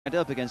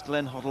Up against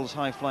Glenn Hoddle's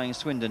high-flying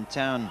Swindon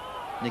Town.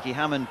 Nicky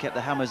Hammond kept the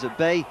Hammers at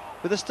bay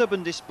with a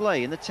stubborn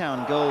display in the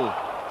Town goal.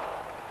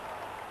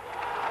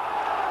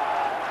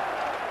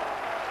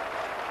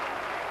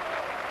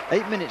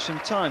 Eight minutes from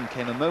time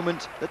came a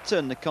moment that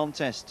turned the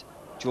contest.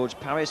 George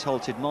Paris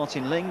halted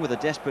Martin Ling with a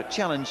desperate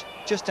challenge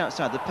just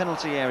outside the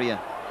penalty area.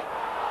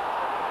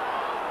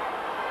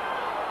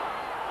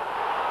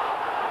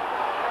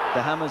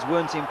 The Hammers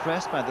weren't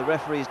impressed by the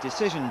referee's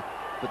decision,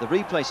 but the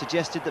replay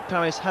suggested that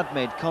Paris had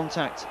made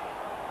contact.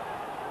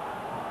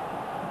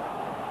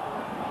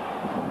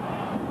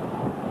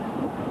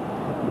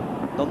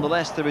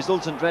 Nonetheless, the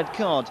resultant red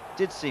card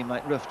did seem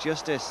like rough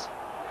justice.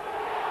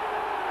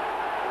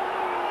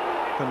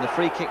 From the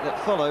free kick that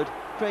followed,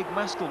 Craig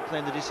Maskell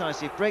claimed the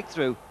decisive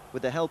breakthrough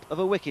with the help of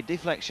a wicked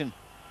deflection.